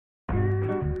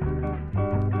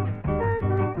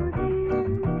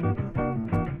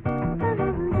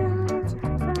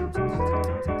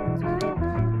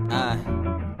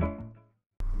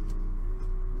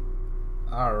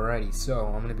Alrighty, so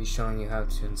I'm going to be showing you how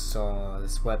to install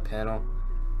this web panel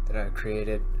that I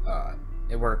created.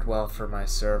 It worked well for my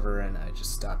server and I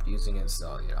just stopped using it,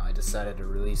 so I decided to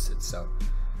release it. So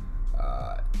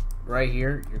right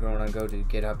here you're going to go to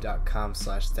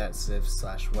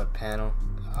github.com/thatziv/webpanel.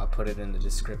 I'll put it in the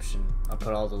description. I'll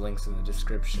put all the links in the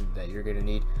description that you're going to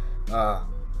need. Yeah,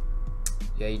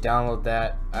 you download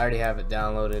that. I already have it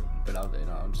downloaded, but I'll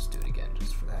just do it again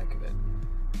just for the heck of it.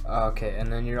 Okay,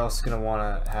 and then you're also going to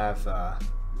want to have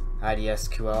ID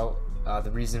SQL.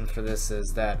 The reason for this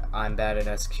is that I'm bad at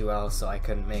SQL, so I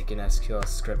couldn't make an SQL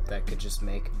script that could just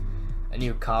make a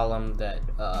new column that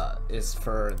is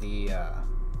for the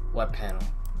web panel,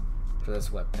 for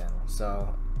this web panel.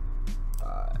 So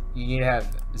you need to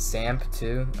have XAMPP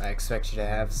too. I expect you to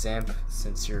have XAMPP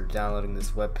since you're downloading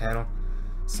this web panel.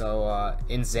 So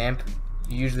in XAMPP,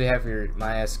 you usually have your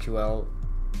MySQL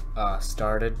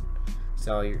started.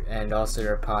 So and also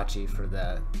your Apache for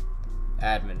the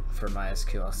admin for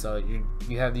MySQL. So you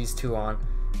have these two on,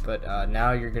 but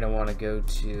now you're gonna want to go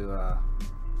to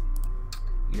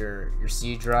your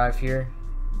C drive here,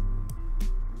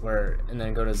 and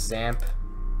then go to XAMPP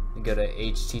and go to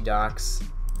htdocs,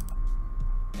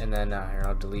 and then here,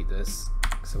 I'll delete this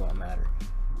because it won't matter.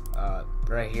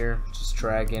 Right here, just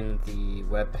drag in the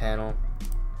web panel.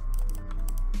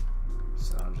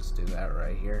 So I'll just do that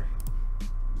right here.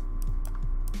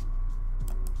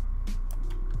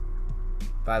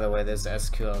 By the way, this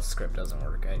SQL script doesn't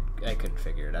work. I couldn't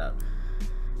figure it out,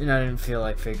 and I didn't feel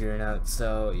like figuring it out.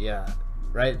 So yeah,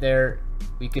 right there,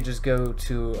 we could just go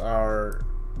to our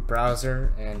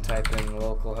browser and type in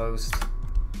localhost,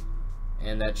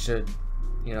 and that should,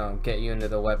 get you into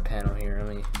the web panel here.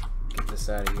 Let me get this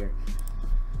out of here.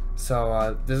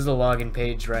 So this is the login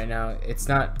page right now. It's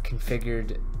not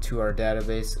configured to our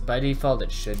database. By default,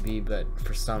 it should be, but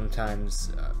for some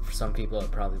people,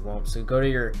 it probably won't. So go to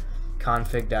your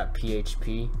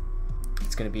config.php.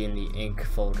 It's going to be in the inc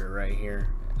folder right here,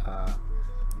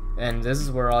 and this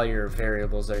is where all your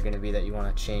variables are going to be that you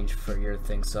want to change for your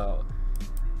thing. So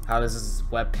how this is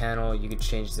web panel, you could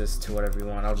change this to whatever you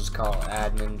want. I'll just call it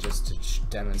admin just to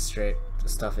demonstrate the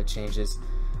stuff it changes.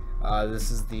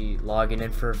 This is the login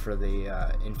info for the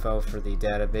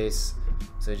database,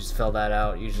 so just fill that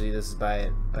out. Usually this is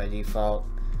by default.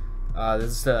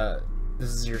 This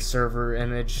is your server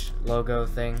image logo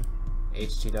thing.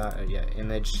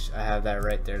 Image. I have that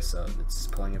right there, so it's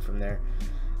pulling it from there.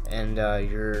 And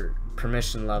your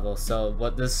permission level. So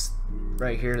what this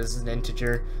right here, this is an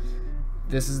integer.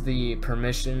 This is the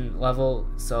permission level.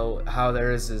 So how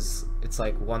there is it's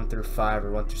like 1 through 5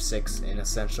 or 1 through 6 in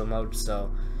essential mode.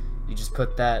 So you just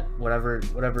put that whatever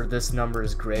this number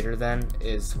is greater than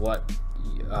is what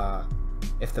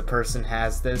if the person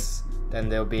has this, then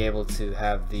they'll be able to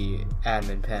have the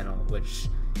admin panel, which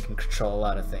can control a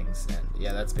lot of things. And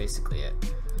yeah, that's basically it.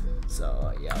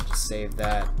 So yeah, I'll just save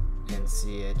that and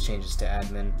see it changes to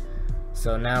admin.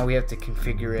 So now we have to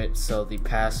configure it so the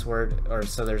password,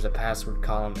 so there's a password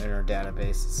column in our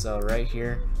database. So right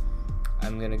here,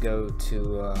 I'm gonna go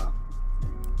to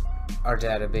our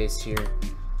database here.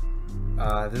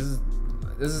 This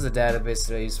is a database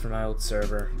that I use for my old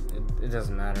server. It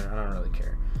doesn't matter, I don't really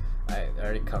care. I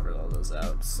already covered all those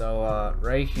out. So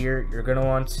right here, you're gonna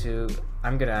want to,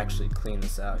 I'm gonna actually clean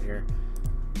this out here.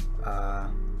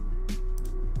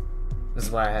 This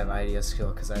is why I have ID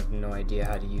SQL, because I have no idea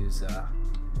how to use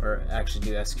or actually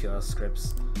do SQL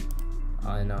scripts.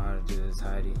 All I know how to do is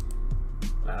ID.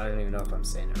 I don't even know if I'm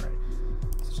saying it right.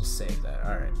 So just save that.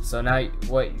 Alright, so now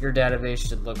what your database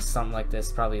should look something like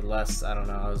this, probably less. I don't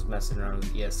know, I was messing around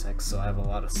with ESX, so I have a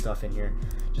lot of stuff in here.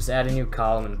 Just add a new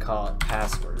column and call it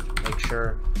password. Make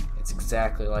sure it's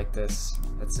exactly like this.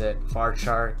 That's it.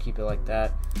 Varchar, keep it like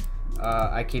that.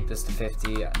 I keep this to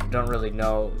 50. I don't really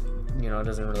know, it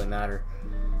doesn't really matter.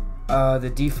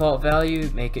 The default value,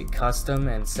 make it custom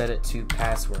and set it to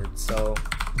password. So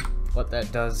what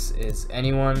that does is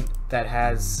anyone that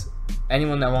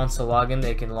wants to log in,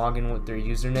 they can log in with their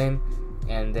username,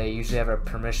 and they usually have a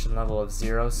permission level of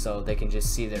 0, so they can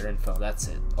just see their info. That's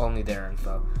it, only their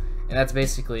info. And that's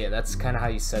basically it. That's kind of how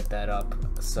you set that up.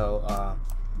 So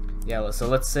yeah, so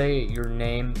let's say your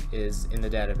name is in the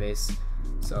database.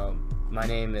 So my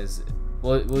name is,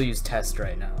 we'll use test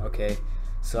right now, okay?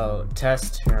 So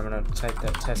test, here I'm gonna type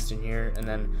that test in here, and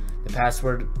then the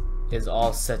password is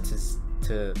all set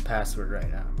to password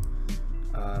right now.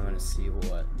 I'm gonna see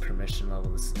what permission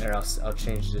level is there. I'll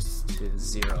change this to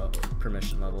 0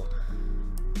 permission level,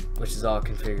 which is all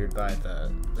configured by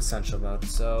the essential mode.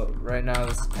 So right now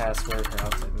this is password. Here, I'll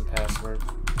type in password.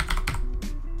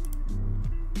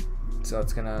 So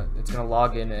it's gonna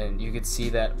log in, and you can see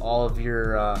that all of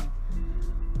your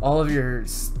all of your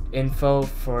info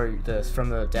for from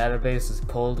the database is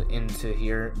pulled into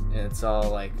here, and it's all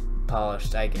like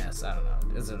polished, I guess. I don't know.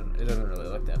 It doesn't really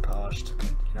look that polished, but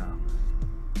you know.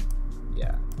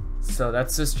 Yeah. So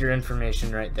that's just your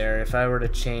information right there. If I were to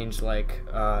change like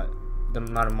the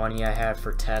amount of money I have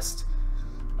for test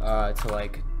to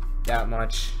like that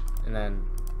much, and then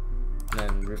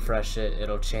refresh it,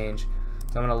 it'll change.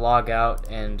 So I'm gonna log out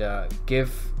and or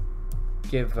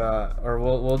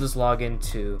we'll just log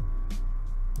into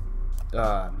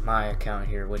my account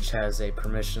here, which has a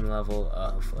permission level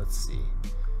of, let's see,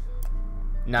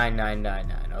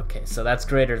 9999. Okay, so that's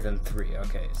greater than 3.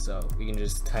 Okay, so we can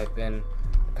just type in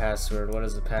the password. What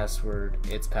is the password?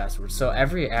 It's password. So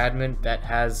every admin that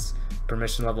has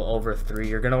permission level over 3,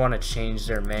 you're gonna want to change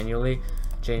their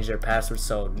password,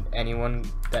 so anyone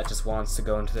that just wants to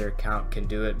go into their account can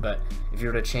do it. But if you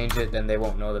were to change it, then they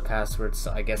won't know the password.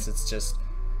 So I guess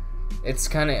it's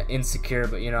kind of insecure,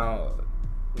 but you know,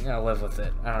 live with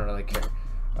it. I don't really care.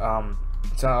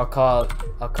 So I'll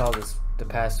call this the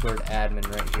password admin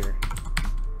right here.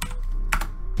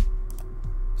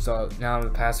 So now the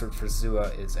password for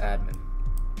Zua is admin.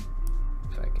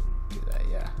 If I can do that,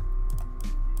 yeah.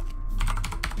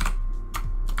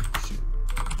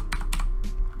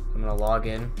 I'm gonna log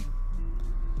in,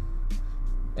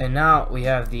 and now we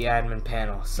have the admin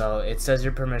panel. So it says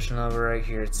your permission level right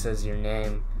here, it says your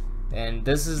name, and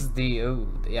this is the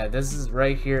this is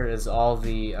right here is all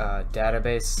the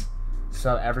database.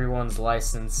 So everyone's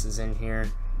license is in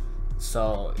here,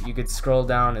 so you could scroll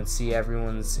down and see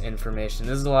everyone's information.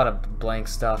 There's a lot of blank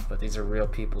stuff, but these are real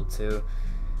people too,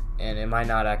 and it might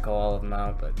not echo all of them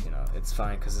out, but you know, it's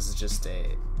fine because this is just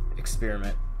a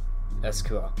experiment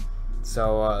SQL.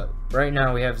 So right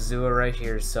now we have Zua right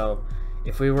here. So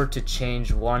if we were to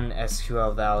change one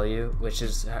SQL value, which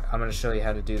is, I'm going to show you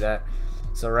how to do that.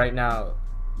 So right now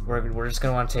we're just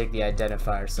going to want to take the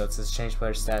identifier. So it says change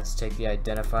player stats, take the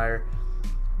identifier.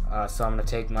 So I'm going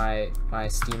to take my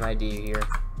Steam ID here,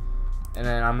 and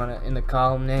then I'm going to, in the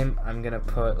column name, I'm going to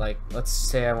put, like, let's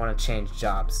say I want to change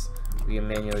jobs. We can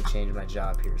manually change my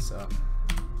job here. So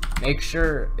make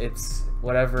sure it's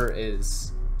whatever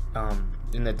is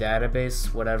in the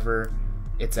database, whatever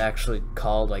it's actually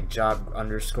called, like job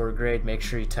underscore grade. Make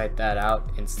sure you type that out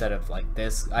instead of like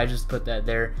this. I just put that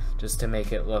there just to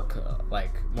make it look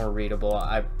like more readable.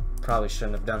 I probably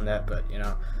shouldn't have done that, but you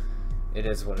know, it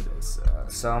is what it is.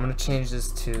 So I'm gonna change this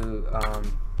to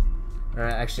or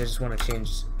actually I just want to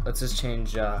change, let's just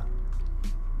change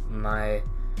my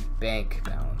bank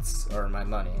balance, or my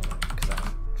money, because I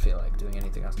don't feel like doing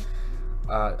anything else.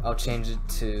 I'll change it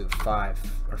to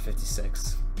 5 or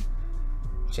 56.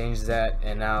 Change that,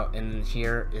 and now in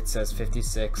here it says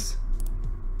 56.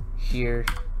 Here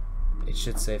it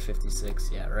should say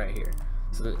 56. Yeah, right here.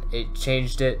 So it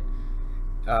changed it.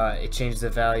 It changed the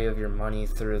value of your money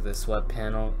through this web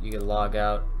panel. You can log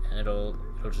out, and it'll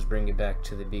just bring you back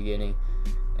to the beginning.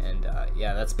 And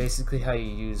yeah, that's basically how you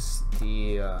use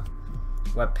the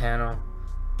web panel.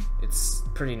 It's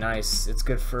pretty nice. It's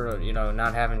good for, you know,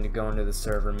 not having to go into the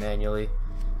server manually.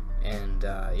 And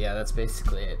yeah, that's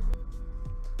basically it.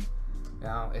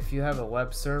 Now, if you have a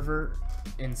web server,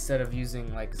 instead of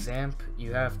using like XAMPP,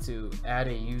 you have to add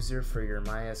a user for your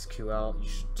MySQL. You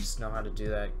should just know how to do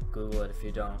that. Google it if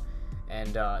you don't.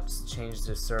 And just change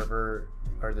the server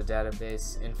or the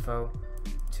database info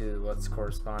to what's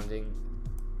corresponding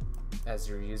as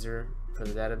your user for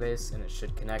the database, and it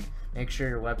should connect. Make sure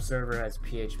your web server has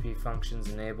PHP functions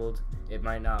enabled. It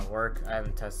might not work. I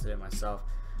haven't tested it myself.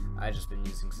 I've just been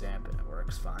using XAMPP and it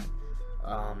works fine.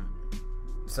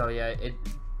 So yeah,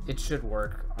 it should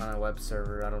work on a web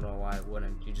server. I don't know why it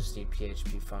wouldn't. You just need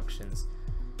PHP functions.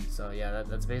 So yeah,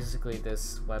 that's basically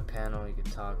this web panel. You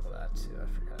can toggle that too. I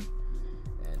forgot.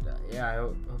 And yeah, I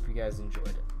hope you guys enjoyed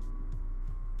it.